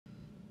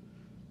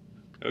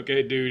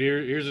Okay,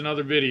 dude, here's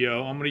another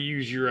video. I'm going to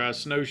use your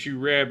snowshoe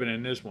rabbit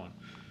in this one.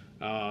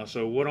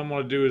 So what I'm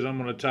going to do is I'm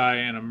going to tie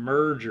in a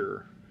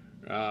merger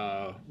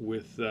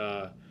with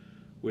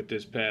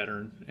this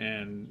pattern,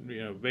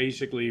 and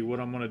basically what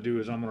I'm going to do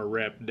is I'm going to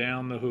wrap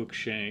down the hook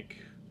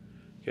shank.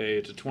 Okay,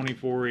 it's a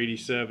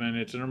 2487.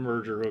 It's an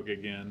emerger hook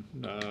again,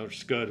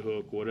 Scud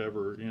hook,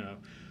 whatever.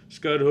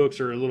 Scud hooks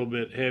are a little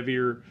bit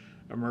heavier.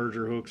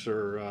 Emerger hooks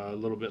are a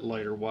little bit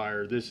lighter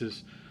wire. This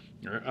is,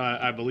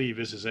 I believe,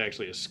 this is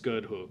actually a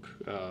Scud hook.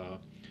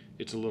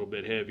 It's a little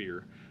bit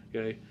heavier.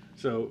 Okay,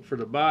 so for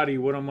the body,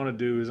 what I'm going to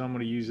do is I'm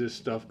going to use this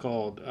stuff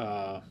called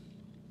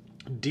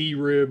D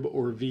rib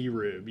or V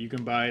rib. You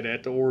can buy it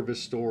at the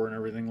Orvis store and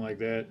everything like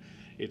that.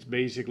 It's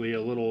basically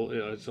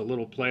it's a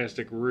little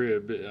plastic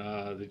rib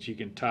that you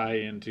can tie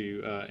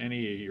into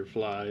any of your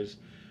flies,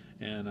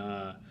 and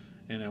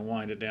then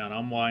wind it down.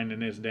 I'm winding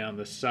this down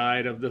the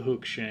side of the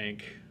hook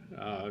shank,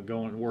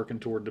 working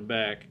toward the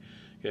back.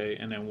 Okay,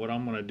 and then what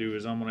I'm going to do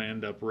is I'm going to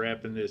end up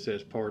wrapping this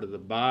as part of the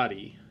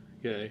body.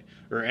 Okay,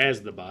 or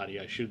as the body,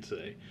 I should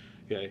say.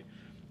 Okay.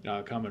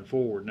 Coming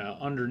forward. Now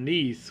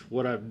underneath,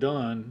 what I've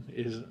done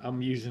is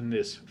I'm using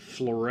this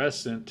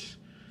fluorescent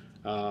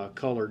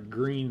colored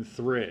green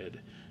thread,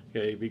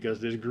 okay, because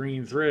this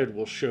green thread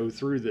will show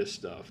through this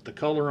stuff. The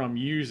color I'm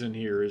using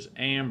here is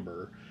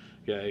amber,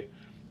 okay,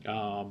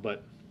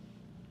 but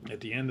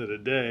at the end of the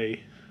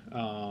day,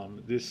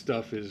 this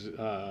stuff is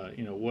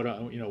what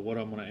I'm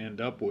going to end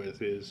up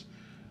with is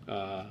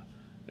a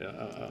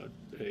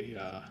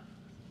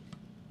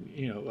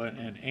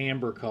an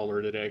amber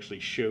color that actually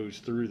shows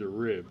through the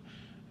rib.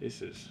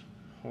 This is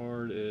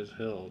hard as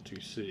hell to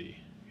see.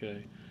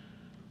 Okay,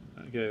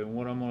 and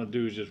what I'm going to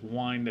do is just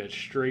wind that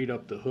straight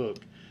up the hook,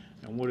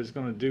 and what it's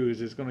going to do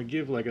is it's going to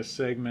give like a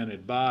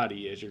segmented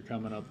body as you're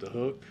coming up the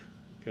hook.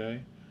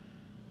 Okay,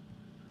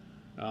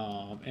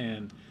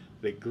 and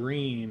the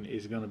green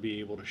is going to be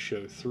able to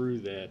show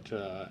through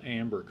that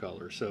amber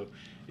color, so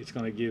it's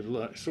going to give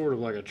sort of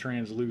like a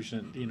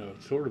translucent,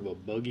 sort of a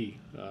buggy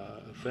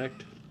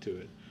effect to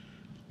it.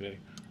 Okay,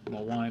 I'm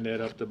gonna wind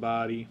that up the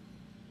body,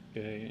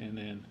 okay, and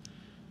then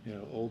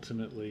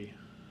ultimately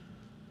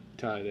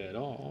tie that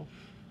off.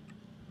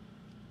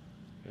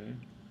 Okay,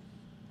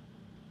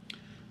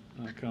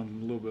 I come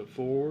a little bit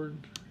forward.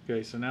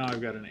 Okay, so now I've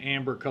got an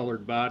amber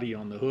colored body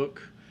on the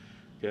hook.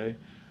 Okay,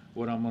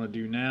 what I'm gonna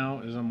do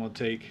now is I'm gonna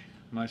take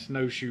my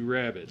snowshoe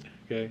rabbit.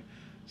 Okay,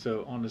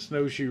 so on the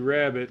snowshoe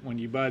rabbit, when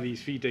you buy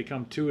these feet, they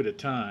come two at a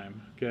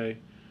time. Okay,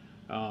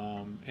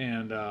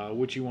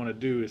 what you want to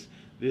do is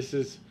this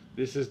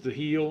is the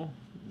heel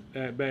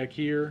back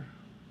here,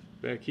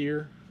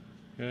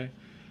 okay.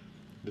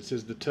 This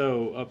is the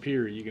toe up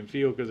here. You can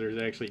feel because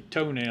there's actually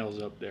toenails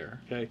up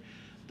there, okay.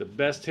 The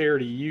best hair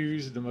to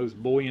use, the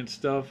most buoyant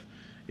stuff,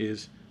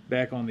 is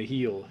back on the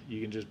heel. You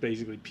can just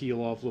basically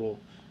peel off little,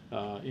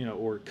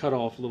 or cut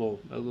off little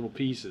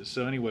pieces.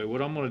 So anyway,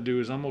 what I'm going to do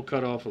is I'm going to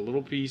cut off a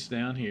little piece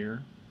down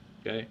here,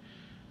 okay.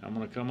 I'm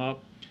going to come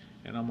up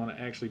and I'm going to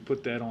actually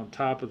put that on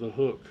top of the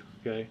hook,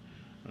 okay.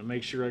 I'm going to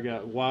make sure I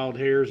got wild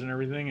hairs and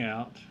everything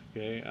out,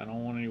 okay. I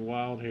don't want any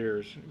wild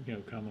hairs,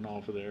 coming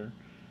off of there,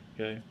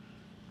 okay.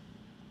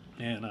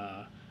 And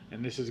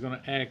this is going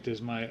to act as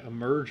my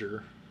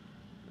emerging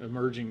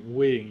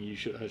wing,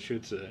 I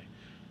should say,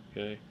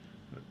 okay.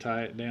 I'm going to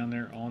tie it down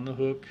there on the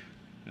hook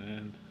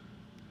and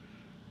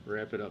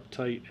wrap it up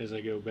tight as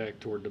I go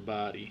back toward the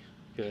body,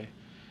 okay.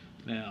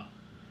 Now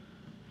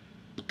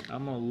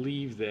I'm going to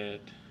leave that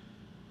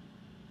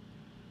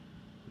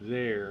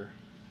there.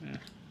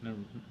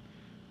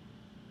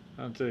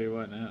 I'll tell you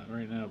what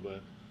right now,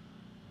 bud.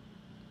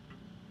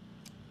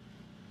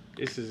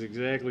 This is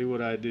exactly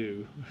what I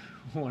do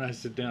when I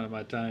sit down at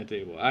my tying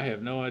table. I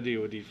have no idea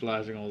what these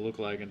flies are going to look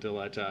like until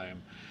I tie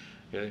them.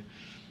 Okay.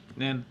 And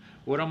then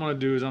what I'm going to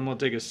do is I'm going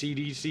to take a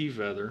CDC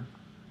feather,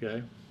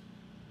 okay,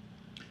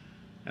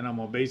 and I'm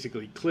going to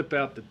basically clip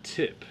out the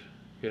tip.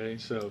 Okay.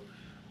 So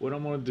what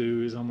I'm going to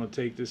do is I'm going to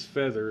take this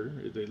feather,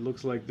 it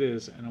looks like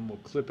this, and I'm going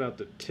to clip out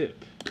the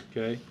tip.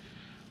 Okay.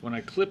 When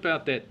I clip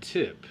out that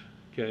tip,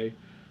 okay,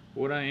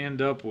 what I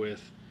end up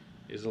with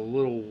is a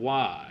little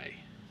Y,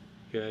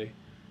 okay,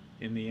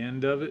 in the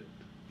end of it,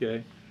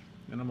 okay.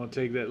 And I'm going to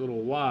take that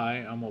little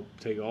Y, I'm going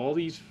to take all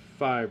these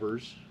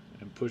fibers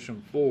and push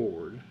them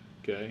forward,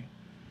 okay.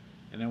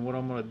 And then what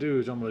I'm going to do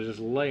is I'm going to just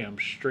lay them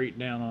straight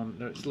down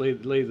on, lay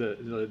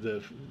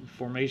the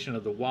formation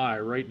of the Y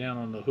right down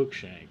on the hook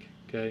shank,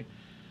 okay,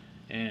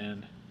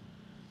 and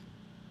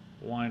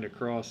wind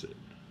across it,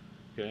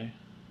 okay.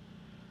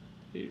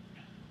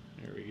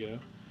 There we go.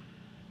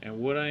 And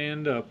what I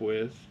end up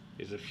with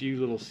is a few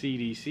little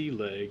CDC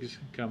legs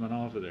coming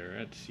off of there.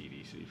 That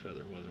CDC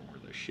feather wasn't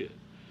worth a shit.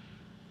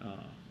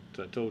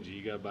 So I told you,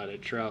 you got to buy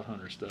that trout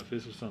hunter stuff.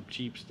 This was some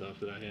cheap stuff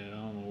that I had. I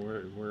don't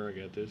know where I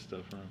got this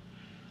stuff from.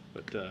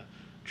 But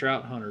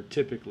trout hunter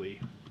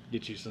typically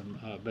gets you some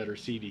better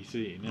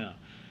CDC. Now,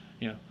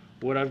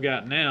 what I've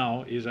got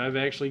now is I've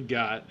actually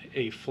got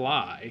a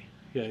fly,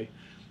 okay,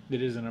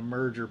 that is an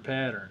emerger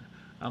pattern.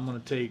 I'm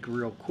going to take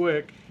real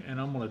quick and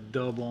I'm going to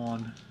dub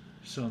on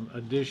some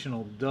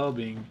additional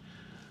dubbing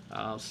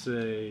I'll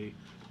say,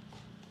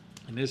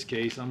 in this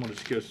case, I'm going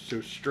to go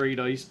straight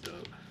ice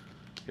dub.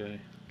 Okay.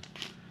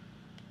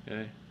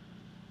 Okay.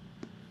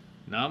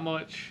 Not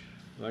much.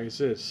 Like I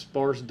said,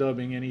 sparse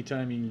dubbing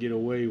anytime you can get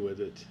away with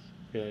it.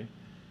 Okay.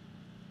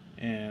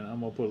 And I'm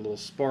going to put a little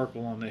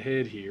sparkle on the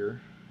head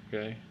here.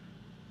 Okay.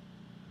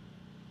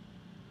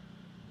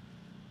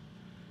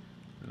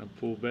 And I'll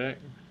pull back.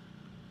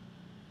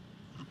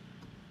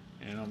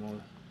 And I'm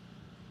going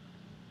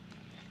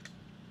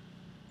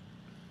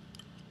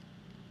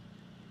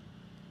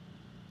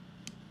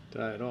to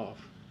tie it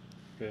off.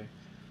 Okay.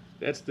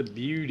 That's the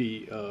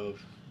beauty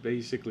of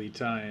basically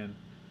tying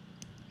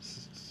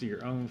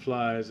your own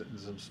flies and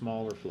some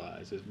smaller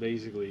flies. Is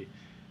basically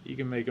you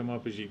can make them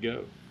up as you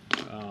go.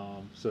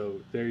 So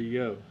there you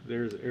go.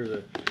 There's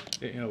a,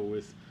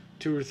 with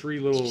 2 or 3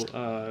 little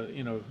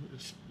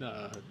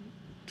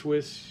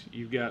twists,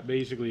 you've got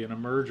basically an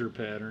emerger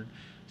pattern.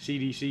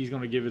 CDC is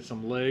going to give it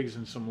some legs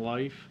and some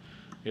life.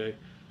 Okay.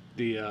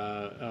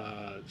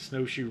 The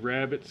snowshoe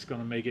rabbit's going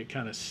to make it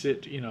kind of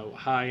sit,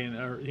 high in,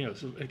 or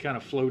so it kind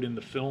of float in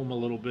the film a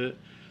little bit.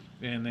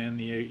 And then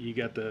you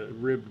got the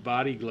ribbed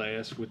body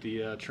glass with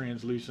the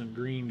translucent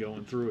green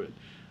going through it.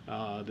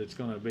 That's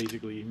going to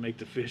basically make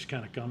the fish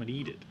kind of come and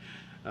eat it.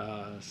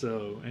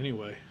 So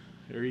anyway,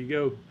 there you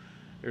go.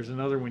 There's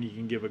another one you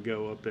can give a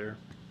go up there.